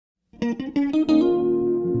Il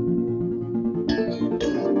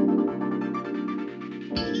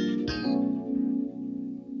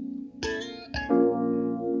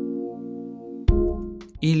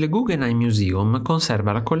Guggenheim Museum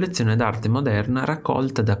conserva la collezione d'arte moderna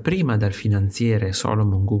raccolta dapprima dal finanziere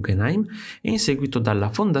Solom Guggenheim e in seguito dalla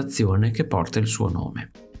Fondazione che porta il suo nome.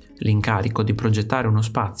 L'incarico di progettare uno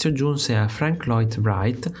spazio giunse a Frank Lloyd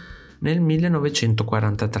Wright nel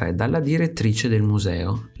 1943 dalla direttrice del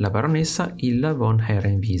museo, la baronessa Hilla von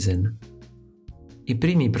Ehrenwiesen. I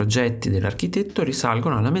primi progetti dell'architetto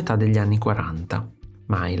risalgono alla metà degli anni 40,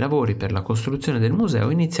 ma i lavori per la costruzione del museo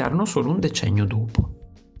iniziarono solo un decennio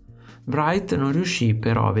dopo. Wright non riuscì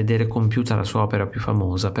però a vedere compiuta la sua opera più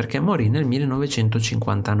famosa perché morì nel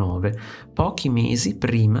 1959, pochi mesi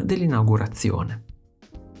prima dell'inaugurazione.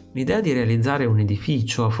 L'idea di realizzare un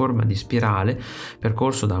edificio a forma di spirale,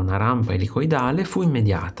 percorso da una rampa elicoidale, fu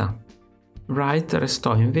immediata. Wright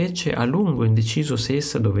restò invece a lungo indeciso se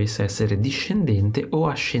essa dovesse essere discendente o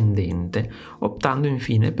ascendente, optando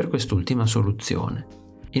infine per quest'ultima soluzione.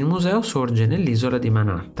 Il museo sorge nell'isola di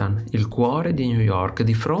Manhattan, il cuore di New York,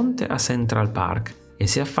 di fronte a Central Park, e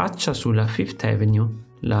si affaccia sulla Fifth Avenue,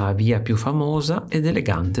 la via più famosa ed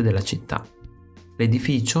elegante della città.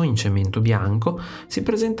 L'edificio, in cemento bianco, si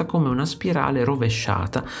presenta come una spirale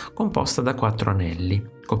rovesciata composta da 4 anelli,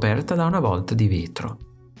 coperta da una volta di vetro.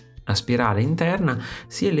 La spirale interna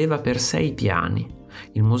si eleva per 6 piani.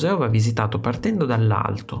 Il museo va visitato partendo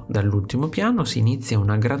dall'alto. Dall'ultimo piano si inizia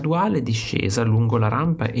una graduale discesa lungo la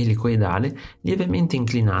rampa elicoidale lievemente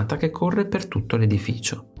inclinata che corre per tutto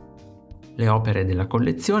l'edificio. Le opere della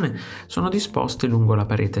collezione sono disposte lungo la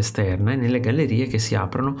parete esterna e nelle gallerie che si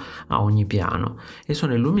aprono a ogni piano e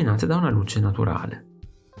sono illuminate da una luce naturale.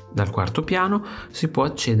 Dal 4º piano si può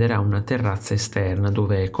accedere a una terrazza esterna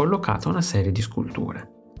dove è collocata una serie di sculture.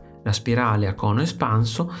 La spirale a cono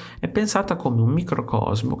espanso è pensata come un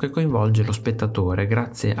microcosmo che coinvolge lo spettatore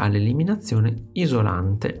grazie all'eliminazione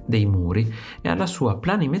isolante dei muri e alla sua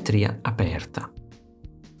planimetria aperta.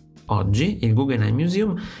 Oggi il Guggenheim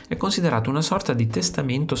Museum è considerato una sorta di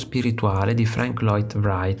testamento spirituale di Frank Lloyd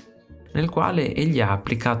Wright, nel quale egli ha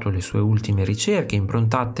applicato le sue ultime ricerche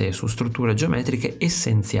improntate su strutture geometriche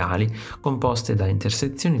essenziali, composte da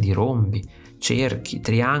intersezioni di rombi, cerchi,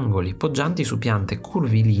 triangoli, poggianti su piante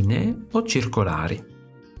curvilinee o circolari.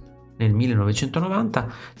 Nel 1990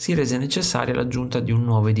 si rese necessaria l'aggiunta di un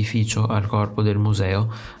nuovo edificio al corpo del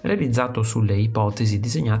museo, realizzato sulle ipotesi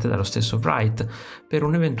disegnate dallo stesso Wright per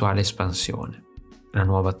un'eventuale espansione. La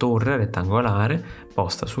nuova torre rettangolare,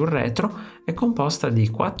 posta sul retro, è composta di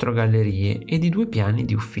 4 gallerie e di 2 piani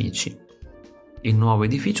di uffici. Il nuovo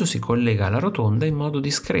edificio si collega alla rotonda in modo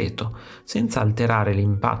discreto, senza alterare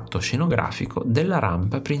l'impatto scenografico della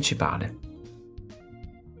rampa principale.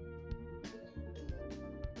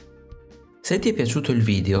 Se ti è piaciuto il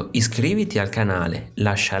video, iscriviti al canale,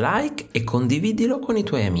 lascia like e condividilo con i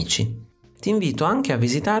tuoi amici. Ti invito anche a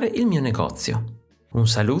visitare il mio negozio. Un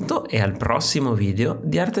saluto e al prossimo video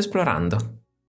di Artesplorando!